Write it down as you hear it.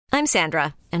I'm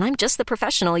Sandra, and I'm just the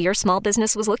professional your small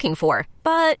business was looking for.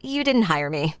 But you didn't hire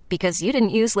me because you didn't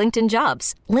use LinkedIn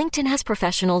Jobs. LinkedIn has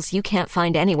professionals you can't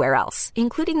find anywhere else,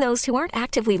 including those who aren't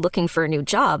actively looking for a new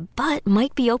job, but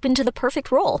might be open to the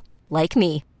perfect role, like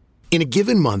me. In a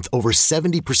given month, over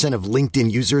 70% of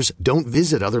LinkedIn users don't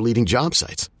visit other leading job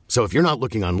sites. So if you're not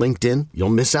looking on LinkedIn, you'll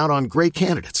miss out on great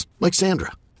candidates like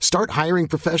Sandra. Start hiring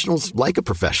professionals like a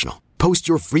professional. Post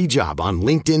your free job on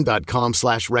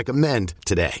linkedin.com/recommend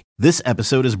today. This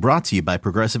episode is brought to you by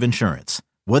Progressive Insurance.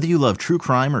 Whether you love true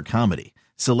crime or comedy,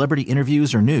 celebrity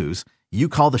interviews or news, you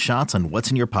call the shots on what's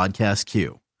in your podcast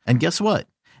queue. And guess what?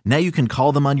 Now you can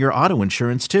call them on your auto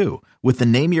insurance too with the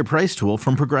Name Your Price tool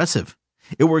from Progressive.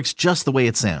 It works just the way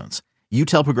it sounds. You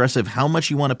tell Progressive how much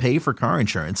you want to pay for car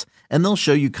insurance, and they'll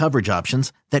show you coverage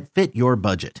options that fit your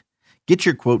budget. Get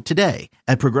your quote today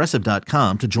at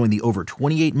Progressive.com to join the over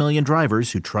 28 million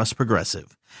drivers who trust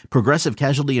Progressive. Progressive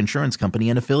Casualty Insurance Company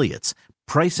and Affiliates.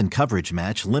 Price and coverage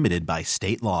match limited by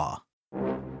state law.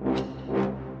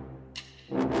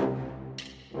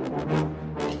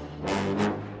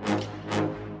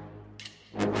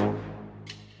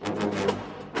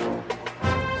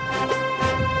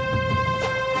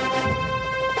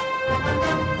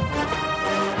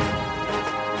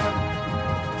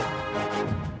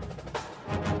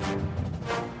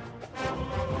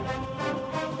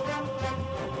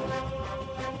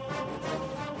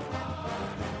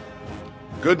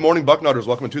 Good morning, Bucknutters.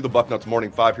 Welcome to the Bucknuts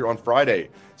Morning Five here on Friday,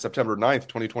 September 9th,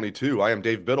 2022. I am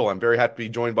Dave Biddle. I'm very happy to be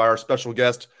joined by our special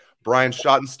guest, Brian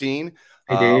Schottenstein.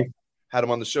 Hey, Dave. Had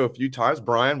him on the show a few times.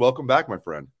 Brian, welcome back, my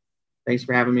friend. Thanks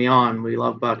for having me on. We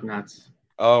love Bucknuts.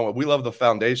 Oh, we love the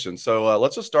foundation. So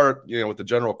let's just start, with the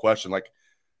general question. Like,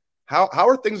 how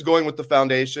are things going with the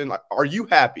foundation? Are you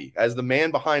happy? As the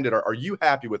man behind it, are you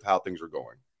happy with how things are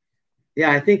going?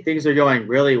 Yeah, I think things are going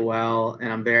really well,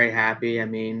 and I'm very happy. I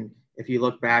mean, if you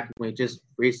look back, we just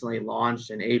recently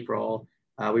launched in April.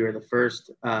 We were the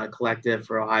first collective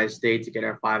for Ohio State to get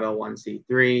our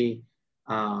 501c3.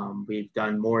 We've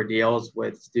done more deals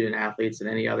with student athletes than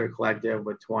any other collective,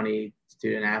 with 20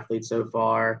 student athletes so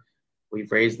far.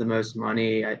 We've raised the most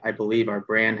money. I believe our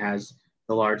brand has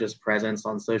the largest presence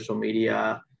on social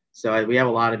media. So we have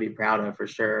a lot to be proud of for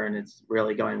sure, and it's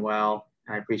really going well.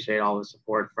 And I appreciate all the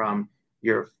support from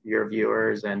your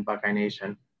viewers and Buckeye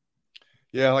Nation.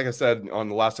 Yeah, like I said on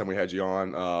the last time we had you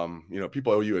on,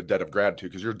 people owe you a debt of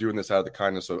gratitude because you're doing this out of the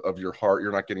kindness of your heart.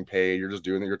 You're not getting paid. You're just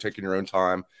doing it. You're taking your own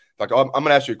time. In fact, I'm going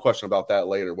to ask you a question about that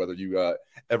later, whether you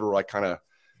ever kind of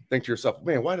think to yourself,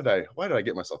 man, why did I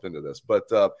get myself into this? But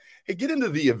hey, get into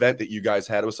the event that you guys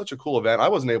had. It was such a cool event. I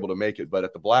wasn't able to make it, but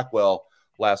at the Blackwell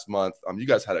last month, you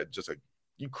guys had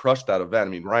you crushed that event.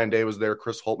 I mean, Ryan Day was there.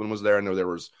 Chris Holtman was there. I know there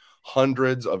was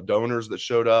hundreds of donors that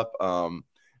showed up.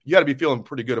 You got to be feeling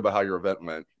pretty good about how your event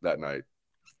went that night.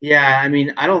 Yeah, I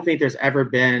mean, I don't think there's ever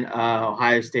been an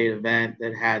Ohio State event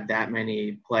that had that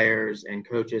many players and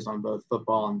coaches on both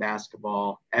football and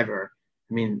basketball ever.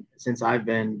 I mean, since I've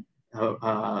been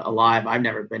alive, I've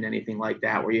never been anything like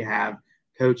that, where you have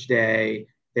Coach Day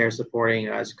there supporting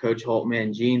us, Coach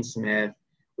Holtman, Gene Smith.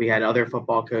 We had other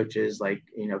football coaches like,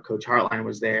 Coach Hartline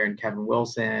was there and Kevin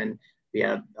Wilson. We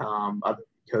had other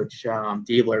Coach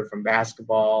Diebler from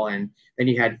basketball, and then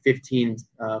you had 15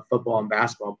 football and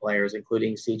basketball players,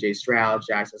 including C.J. Stroud,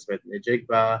 Jackson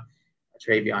Smith-Njigba,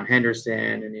 Travion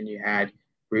Henderson, and then you had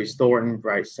Bruce Thornton,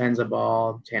 Bryce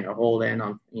Sensabaugh, Tanner Holden,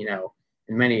 and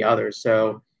many others.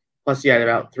 So plus you had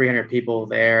about 300 people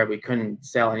there. We couldn't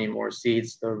sell any more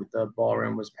seats. The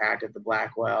ballroom was packed at the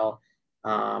Blackwell.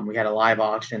 We had a live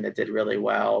auction that did really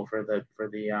well for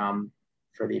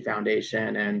the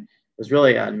foundation, and it was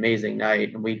really an amazing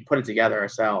night, and we put it together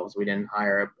ourselves. We didn't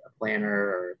hire a planner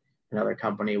or another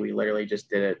company. We literally just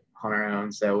did it on our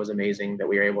own. So it was amazing that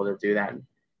we were able to do that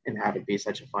and have it be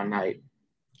such a fun night.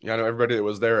 Yeah, I know everybody that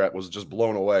was there was just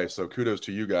blown away. So kudos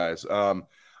to you guys. I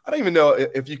don't even know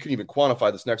if you can even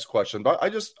quantify this next question, but I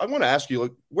want to ask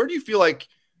you, where do you feel like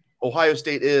Ohio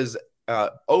State is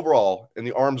overall in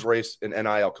the arms race in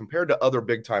NIL compared to other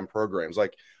big time programs?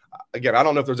 Like, again, I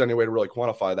don't know if there's any way to really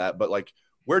quantify that, but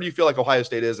where do you feel like Ohio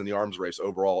State is in the arms race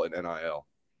overall in NIL?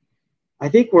 I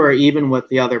think we're even with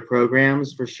the other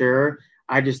programs for sure.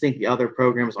 I just think the other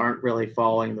programs aren't really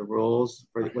following the rules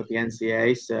with the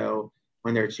NCAA. So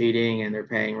when they're cheating and they're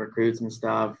paying recruits and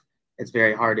stuff, it's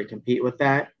very hard to compete with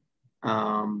that.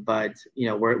 But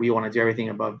we want to do everything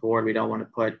above board. We don't want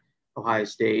to put Ohio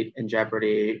State in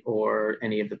jeopardy or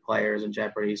any of the players in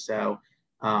jeopardy. So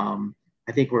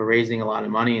I think we're raising a lot of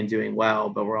money and doing well,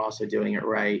 but we're also doing it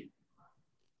right.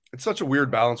 It's such a weird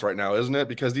balance right now, isn't it?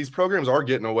 Because these programs are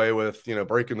getting away with,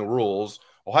 breaking the rules.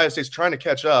 Ohio State's trying to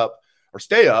catch up, or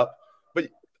stay up, but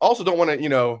also don't want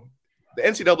to, the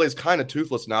NCAA is kind of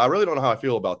toothless now. I really don't know how I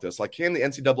feel about this. Like, can the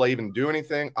NCAA even do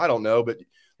anything? I don't know, but the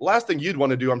last thing you'd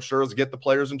want to do, I'm sure, is get the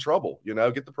players in trouble,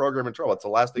 get the program in trouble. It's the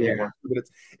last thing you want to do, but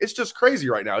it's just crazy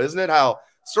right now, isn't it? How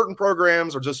certain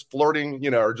programs are just flirting,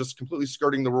 or just completely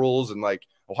skirting the rules, and like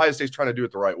Ohio State's trying to do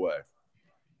it the right way.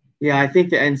 Yeah, I think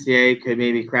the NCAA could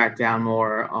maybe crack down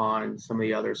more on some of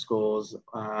the other schools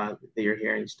that you're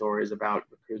hearing stories about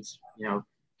recruits,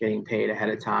 getting paid ahead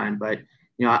of time. But,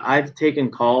 I've taken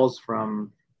calls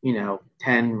from,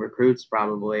 10 recruits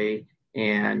probably,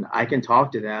 and I can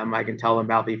talk to them. I can tell them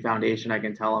about the foundation. I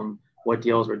can tell them what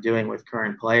deals we're doing with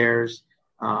current players,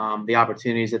 the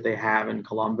opportunities that they have in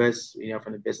Columbus,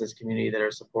 from the business community that are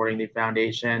supporting the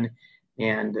foundation,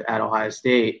 and at Ohio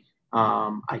State.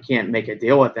 I can't make a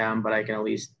deal with them, but I can at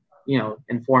least,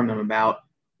 inform them about,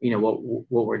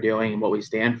 what we're doing and what we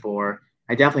stand for.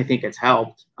 I definitely think it's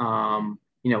helped,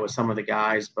 with some of the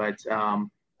guys, but a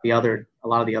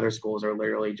lot of the other schools are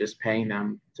literally just paying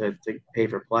them to pay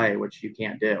for play, which you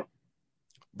can't do.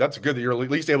 That's good that you're at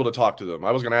least able to talk to them.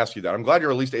 I was going to ask you that. I'm glad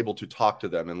you're at least able to talk to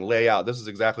them and lay out, this is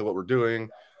exactly what we're doing.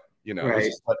 Right. This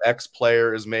is what X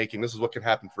player is making. This is what can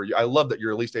happen for you. I love that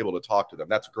you're at least able to talk to them.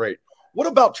 That's great. What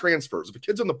about transfers? If a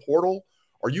kid's in the portal,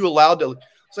 are you allowed to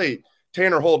say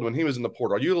Tanner Hold when he was in the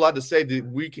portal? Are you allowed to say that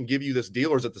we can give you this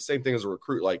deal, or is it the same thing as a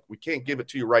recruit? Like, we can't give it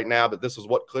to you right now, but this is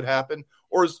what could happen?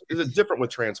 Or is it different with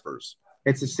transfers?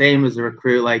 It's the same as a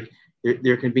recruit. Like,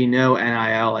 there can be no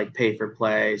NIL, like pay for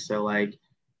play. So like,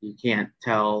 you can't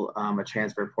tell a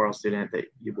transfer portal student that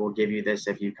you will give you this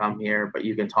if you come here, but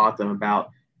you can talk to them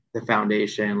about the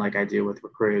foundation like I do with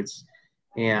recruits.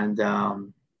 And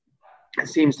it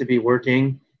seems to be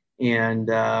working. And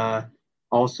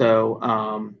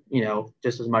also,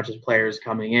 just as much as players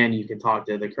coming in, you can talk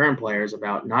to the current players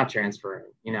about not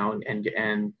transferring,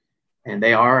 and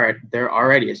they're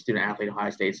already a student athlete at Ohio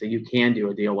State, so you can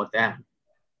do a deal with them.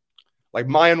 Like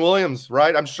Mayan Williams,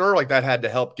 right? I'm sure like that had to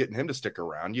help getting him to stick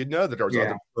around. You'd know that there was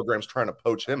other programs trying to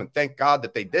poach him, and thank God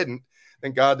that they didn't.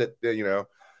 Thank God that,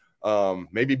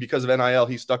 maybe because of NIL,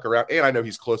 he stuck around. And I know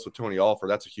he's close with Tony Alford.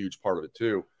 That's a huge part of it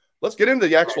too. Let's get into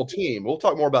the actual team. We'll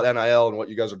talk more about NIL and what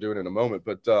you guys are doing in a moment.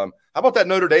 But how about that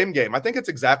Notre Dame game? I think it's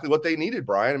exactly what they needed,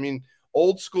 Brian. I mean,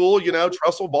 old school,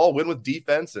 Tressel ball, win with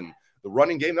defense and the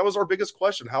running game. That was our biggest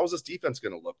question. How is this defense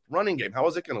going to look? Running game, how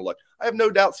is it going to look? I have no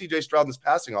doubt C.J. Stroud in this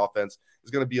passing offense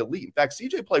is going to be elite. In fact,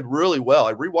 C.J. played really well.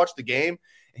 I rewatched the game,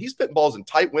 and he's fitting balls in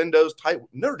tight windows.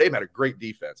 Notre Dame had a great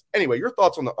defense. Anyway, your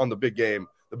thoughts on the big game,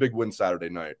 the big win Saturday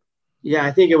night? Yeah,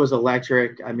 I think it was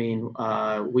electric. I mean,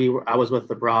 I was with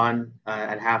LeBron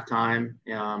at halftime,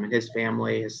 and his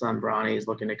family, his son Bronny, is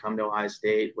looking to come to Ohio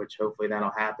State, which hopefully that'll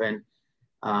happen.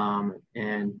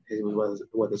 And he was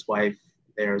with his wife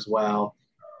there as well.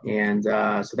 And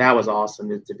so that was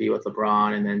awesome to be with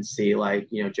LeBron and then see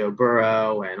Joe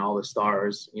Burrow and all the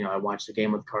stars. I watched the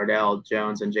game with Cardell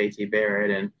Jones and JT Barrett,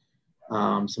 and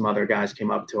some other guys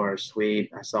came up to our suite.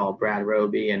 I saw Brad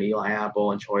Roby and Eli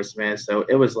Apple and Troy Smith. So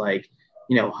it was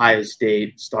Ohio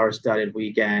State star-studded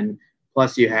weekend.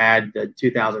 Plus you had the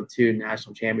 2002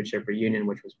 National Championship reunion,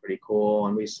 which was pretty cool.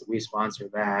 And we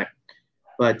sponsored that.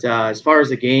 But as far as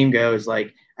the game goes,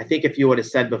 I think if you would have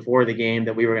said before the game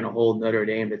that we were going to hold Notre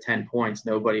Dame to 10 points,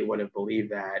 nobody would have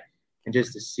believed that. And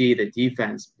just to see the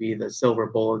defense be the silver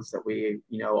bullets that we,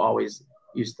 always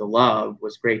used to love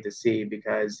was great to see,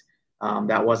 because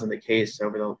that wasn't the case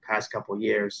over the past couple of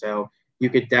years. So you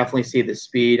could definitely see the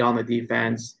speed on the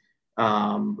defense.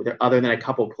 Other than a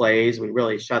couple plays, we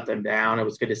really shut them down. It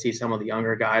was good to see some of the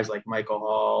younger guys like Michael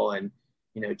Hall and,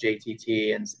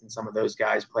 JTT and some of those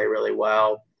guys play really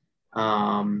well.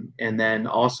 And then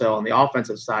also on the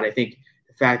offensive side, I think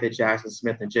the fact that Jackson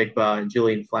Smith and Jigba and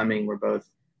Julian Fleming were both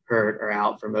hurt or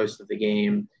out for most of the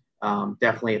game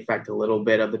definitely affected a little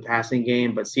bit of the passing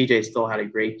game. But CJ still had a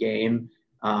great game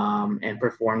and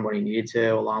performed what he needed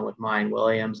to, along with Mayan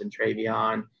Williams and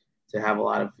Travion, to have a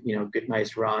lot of good,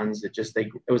 nice runs. It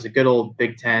was a good old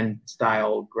Big Ten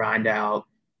style grind out,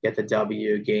 get the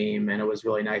W game, and it was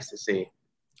really nice to see.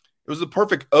 It was the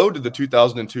perfect ode to the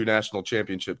 2002 national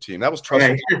championship team. That was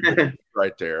Tressel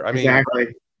right there. I mean,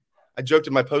 exactly. I joked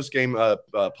in my post-game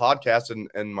podcast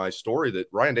and my story that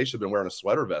Ryan Day should have been wearing a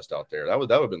sweater vest out there. That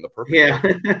would have been the perfect.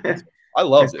 Yeah. I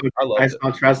loved it. I saw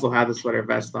Tressel have the sweater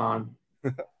vest on.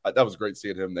 That was great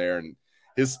seeing him there, and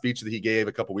his speech that he gave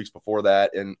a couple weeks before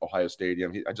that in Ohio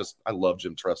Stadium. I love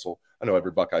Jim Tressel. I know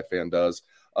every Buckeye fan does.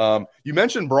 You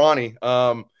mentioned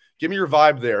Bronny. Give me your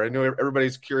vibe there. I know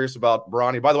everybody's curious about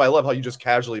Bronny. By the way, I love how you just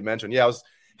casually mentioned, I was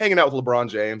hanging out with LeBron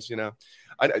James.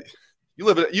 You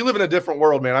you live in a different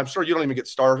world, man. I'm sure you don't even get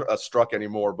struck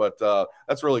anymore, but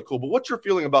that's really cool. But what's your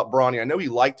feeling about Bronny? I know he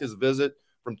liked his visit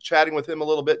from chatting with him a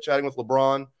little bit, chatting with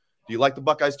LeBron. Do you like the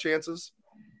Buckeyes' chances?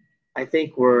 I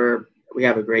think we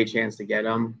have a great chance to get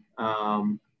him.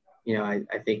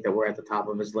 I think that we're at the top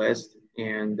of his list,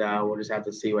 and we'll just have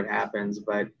to see what happens.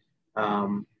 But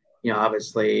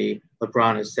obviously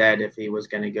LeBron has said if he was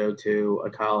going to go to a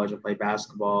college and play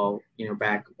basketball,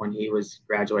 back when he was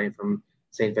graduating from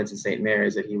St. Vincent St.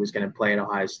 Mary's, that he was going to play at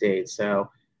Ohio State. So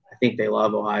I think they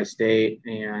love Ohio State,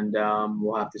 and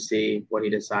we'll have to see what he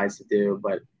decides to do.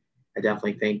 But I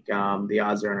definitely think the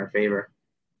odds are in our favor.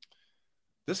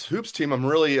 This hoops team, I'm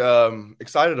really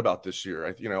excited about this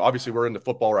year. Obviously we're into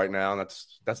football right now, and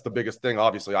that's the biggest thing.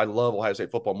 Obviously, I love Ohio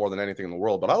State football more than anything in the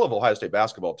world, but I love Ohio State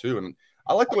basketball too. And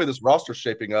I like the way this roster's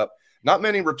shaping up. Not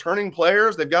many returning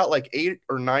players. They've got like 8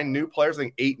 or 9 new players. I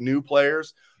think 8 new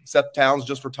players. Seth Towns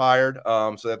just retired,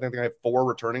 so I think they have 4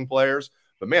 returning players.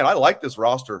 But man, I like this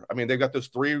roster. I mean, they've got those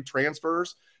 3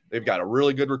 transfers. They've got a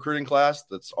really good recruiting class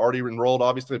that's already enrolled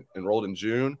in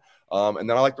June. And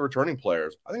then I like the returning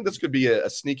players. I think this could be a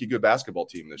sneaky good basketball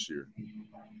team this year.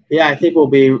 Yeah, I think we'll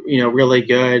be, really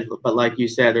good. But like you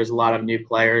said, there's a lot of new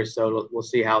players, so we'll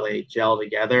see how they gel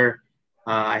together.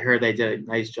 I heard they did a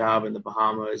nice job in the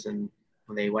Bahamas, and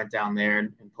when they went down there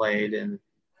and played. And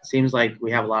it seems like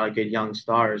we have a lot of good young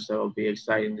stars, so it'll be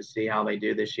exciting to see how they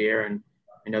do this year. And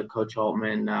I know Coach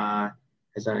Holtman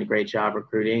has done a great job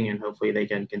recruiting, and hopefully they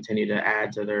can continue to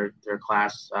add to their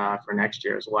class for next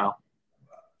year as well.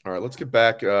 All right, let's get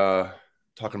back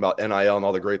talking about NIL and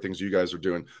all the great things you guys are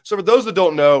doing. So for those that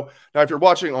don't know, now if you're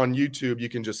watching on YouTube, you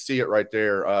can just see it right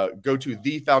there. Go to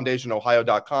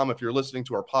thefoundationohio.com. If you're listening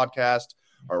to our podcast,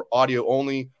 our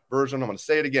audio-only version, I'm going to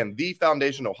say it again,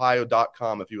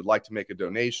 thefoundationohio.com if you would like to make a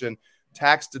donation.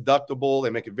 Tax deductible. They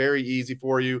make it very easy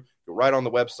for you. Go right on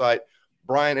the website.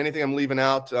 Brian, anything I'm leaving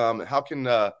out? How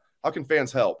can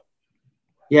fans help?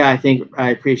 Yeah, I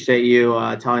appreciate you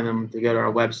telling them to go to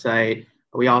our website.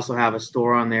 We also have a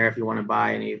store on there if you want to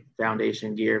buy any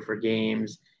foundation gear for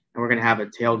games. And we're going to have a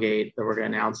tailgate that we're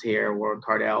going to announce here where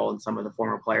Cardell and some of the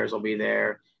former players will be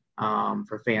there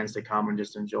for fans to come and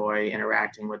just enjoy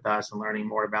interacting with us and learning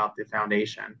more about the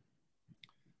foundation.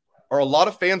 Are a lot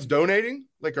of fans donating?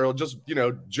 Like, are just,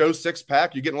 Joe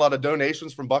Sixpack, you getting a lot of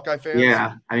donations from Buckeye fans?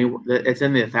 Yeah. I mean, it's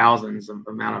in the thousands of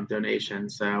amount of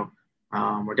donations. So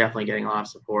we're definitely getting a lot of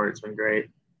support. It's been great.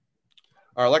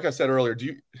 All right. Like I said earlier,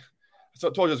 so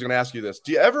I told you I was going to ask you this.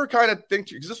 Do you ever kind of think,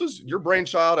 because this was your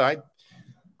brainchild, and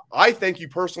I thank you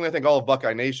personally. I think all of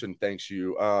Buckeye Nation thanks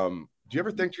you. Do you ever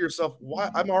think to yourself,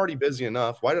 why I'm already busy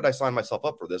enough? Why did I sign myself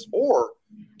up for this? Or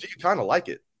do you kind of like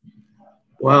it?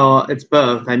 Well, it's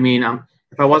both. I mean,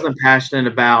 if I wasn't passionate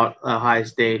about Ohio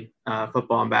State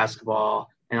football and basketball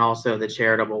and also the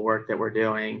charitable work that we're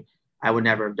doing, I would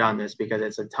never have done this because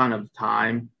it's a ton of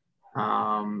time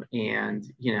and,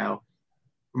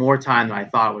 more time than I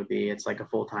thought it would be. It's like a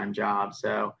full-time job.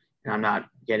 So, and I'm not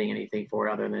getting anything for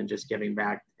it other than just giving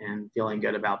back and feeling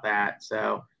good about that.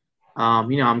 So,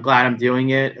 I'm glad I'm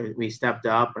doing it. We stepped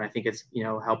up, and I think it's,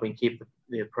 helping keep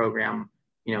the program,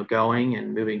 going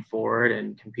and moving forward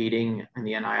and competing in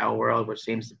the NIL world, which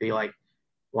seems to be like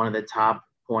one of the top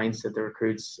points that the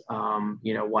recruits,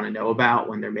 want to know about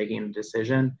when they're making a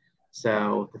decision.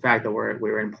 So the fact that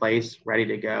we're in place, ready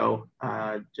to go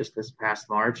just this past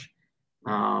March,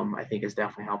 I think has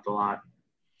definitely helped a lot.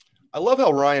 I love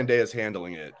how Ryan Day is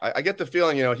handling it. I get the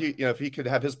feeling, if he could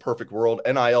have his perfect world,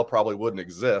 NIL probably wouldn't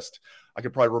exist. I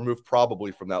could probably remove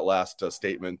probably from that last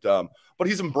statement. But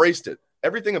he's embraced it.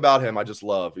 Everything about him, I just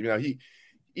love. He,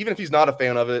 even if he's not a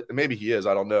fan of it, and maybe he is,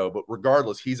 I don't know. But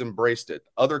regardless, he's embraced it.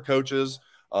 Other coaches,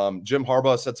 Jim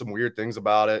Harbaugh said some weird things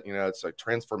about it. It's like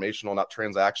transformational, not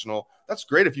transactional. That's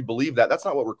great if you believe that. That's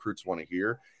not what recruits want to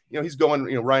hear. He's going,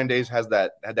 Ryan Days had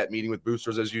that meeting with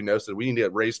boosters, as said, we need to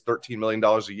raise $13 million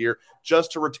a year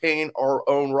just to retain our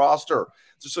own roster.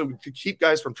 So to keep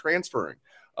guys from transferring.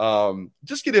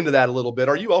 Just get into that a little bit.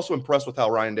 Are you also impressed with how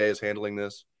Ryan Day is handling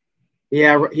this?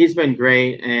 Yeah, he's been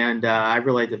great. And I've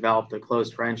really developed a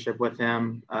close friendship with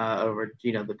him over,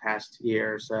 the past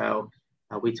year or so.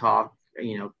 We talk,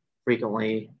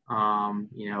 frequently, and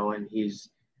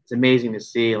it's amazing to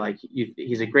see,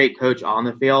 he's a great coach on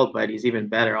the field, but he's even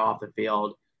better off the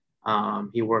field.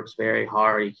 He works very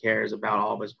hard. He cares about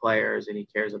all of his players, and he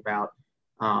cares about,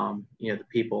 the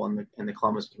people in the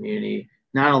Columbus community,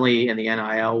 not only in the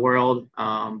NIL world,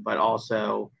 but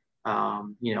also,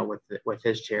 with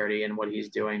his charity and what he's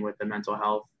doing with the mental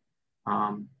health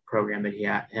program that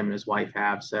him and his wife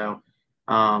have. So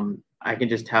I can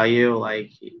just tell you,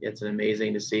 like, it's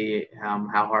amazing to see how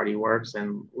hard he works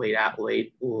and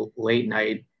late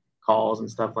night calls and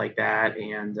stuff like that.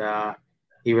 And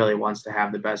he really wants to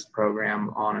have the best program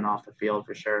on and off the field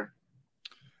for sure.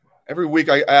 Every week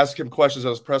I ask him questions at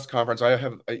his press conference. I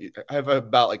have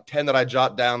about like 10 that I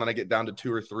jot down, and I get down to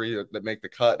 2 or 3 that make the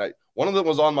cut. One of them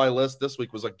was on my list this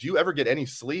week was like, do you ever get any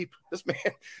sleep? This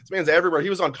man's everywhere. He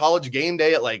was on College game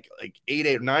day at like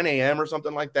 9 a.m. or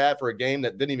something like that for a game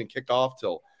that didn't even kick off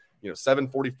till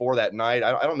 7:44 that night.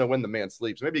 I don't know when the man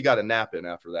sleeps. Maybe he got a nap in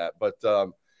after that. But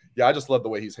yeah, I just love the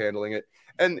way he's handling it.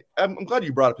 And I'm glad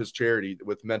you brought up his charity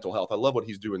with mental health. I love what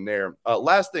he's doing there.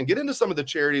 Last thing, get into some of the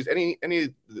charities, any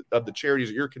of the charities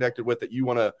that you're connected with that you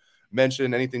want to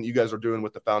mention, anything that you guys are doing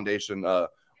with the foundation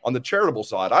on the charitable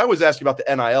side. I always ask you about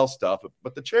the NIL stuff,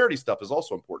 but the charity stuff is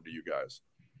also important to you guys.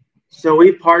 So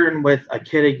we partnered with A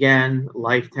Kid Again,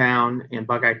 Lifetown, and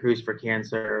Buckeye Crews for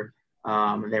Cancer.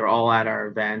 They were all at our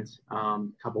event a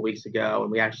couple weeks ago,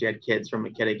 and we actually had kids from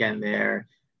A Kid Again there.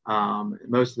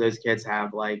 Most of those kids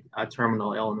have like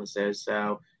terminal illnesses.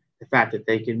 So the fact that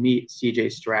they can meet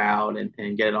CJ Stroud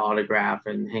and get an autograph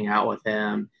and hang out with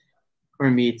him, or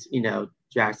meet,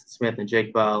 Jackson Smith and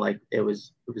Jigba, like it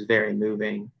was very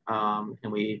moving.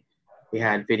 And we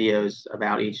had videos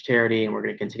about each charity, and we're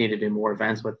going to continue to do more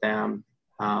events with them.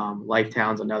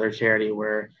 Lifetown's another charity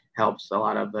where it helps a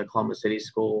lot of the Columbus City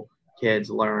School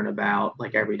kids learn about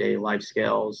like everyday life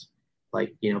skills,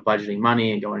 like, budgeting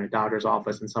money and going to a doctor's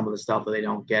office and some of the stuff that they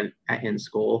don't get in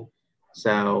school.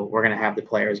 So we're going to have the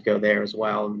players go there as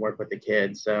well and work with the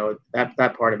kids. So that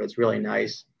part of it's really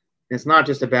nice. And it's not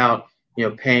just about,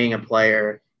 paying a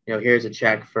player, here's a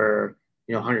check for,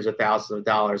 hundreds of thousands of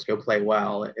dollars, go play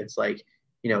well. It's like,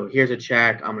 here's a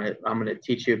check. I'm going to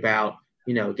teach you about,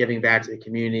 giving back to the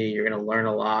community. You're going to learn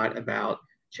a lot about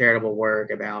charitable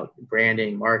work, about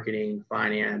branding, marketing,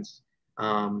 finance,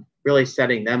 really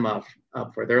setting them up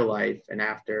for their life and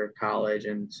after college.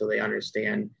 And so they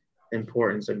understand the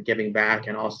importance of giving back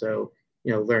and also,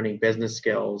 learning business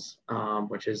skills,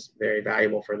 which is very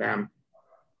valuable for them.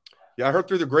 Yeah, I heard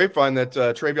through the grapevine that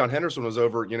Travion Henderson was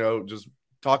over, just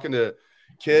talking to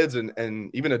kids and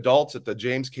even adults at the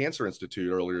James Cancer Institute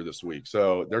earlier this week.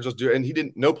 So they're just doing, and he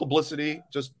didn't, no publicity,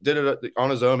 just did it on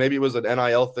his own. Maybe it was an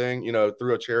NIL thing,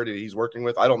 through a charity he's working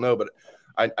with. I don't know, but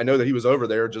I know that he was over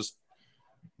there just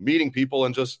meeting people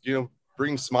and just,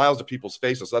 bringing smiles to people's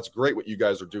faces. So that's great what you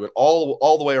guys are doing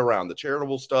all the way around, the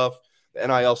charitable stuff, the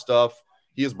NIL stuff.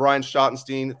 He is Brian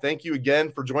Schottenstein. Thank you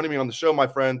again for joining me on the show, my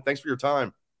friend. Thanks for your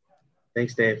time.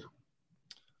 Thanks, Dave.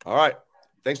 All right.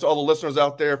 Thanks to all the listeners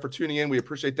out there for tuning in. We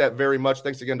appreciate that very much.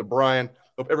 Thanks again to Brian.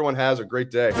 Hope everyone has a great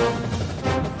day.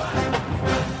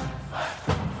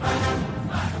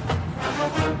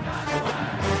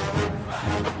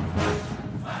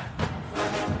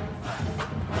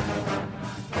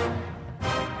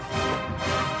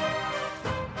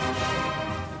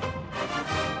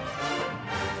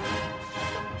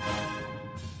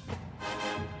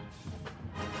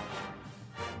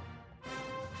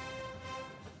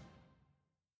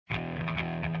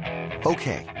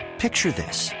 Okay, picture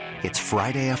this. It's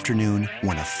Friday afternoon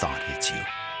when a thought hits you.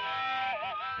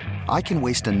 I can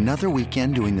waste another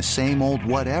weekend doing the same old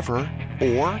whatever,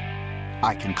 or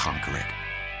I can conquer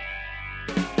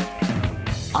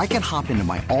it. I can hop into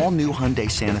my all-new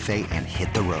Hyundai Santa Fe and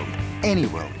hit the road. Any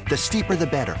road. The steeper, the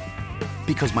better.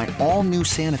 Because my all-new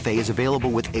Santa Fe is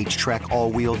available with H-Track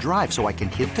all-wheel drive, so I can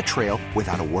hit the trail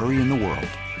without a worry in the world.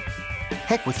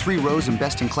 Heck, with 3 rows and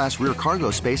best-in-class rear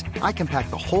cargo space, I can pack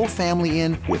the whole family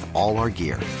in with all our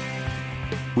gear.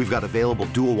 We've got available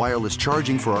dual wireless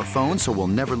charging for our phones, so we'll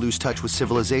never lose touch with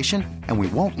civilization, and we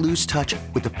won't lose touch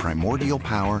with the primordial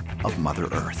power of Mother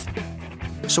Earth.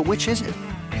 So which is it?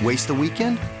 Waste the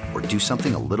weekend or do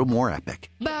something a little more epic?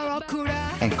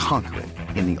 And conquer it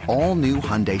in the all-new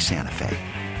Hyundai Santa Fe.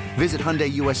 Visit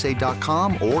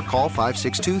HyundaiUSA.com or call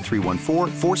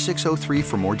 562-314-4603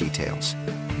 for more details.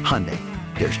 Hyundai.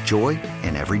 There's joy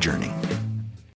in every journey.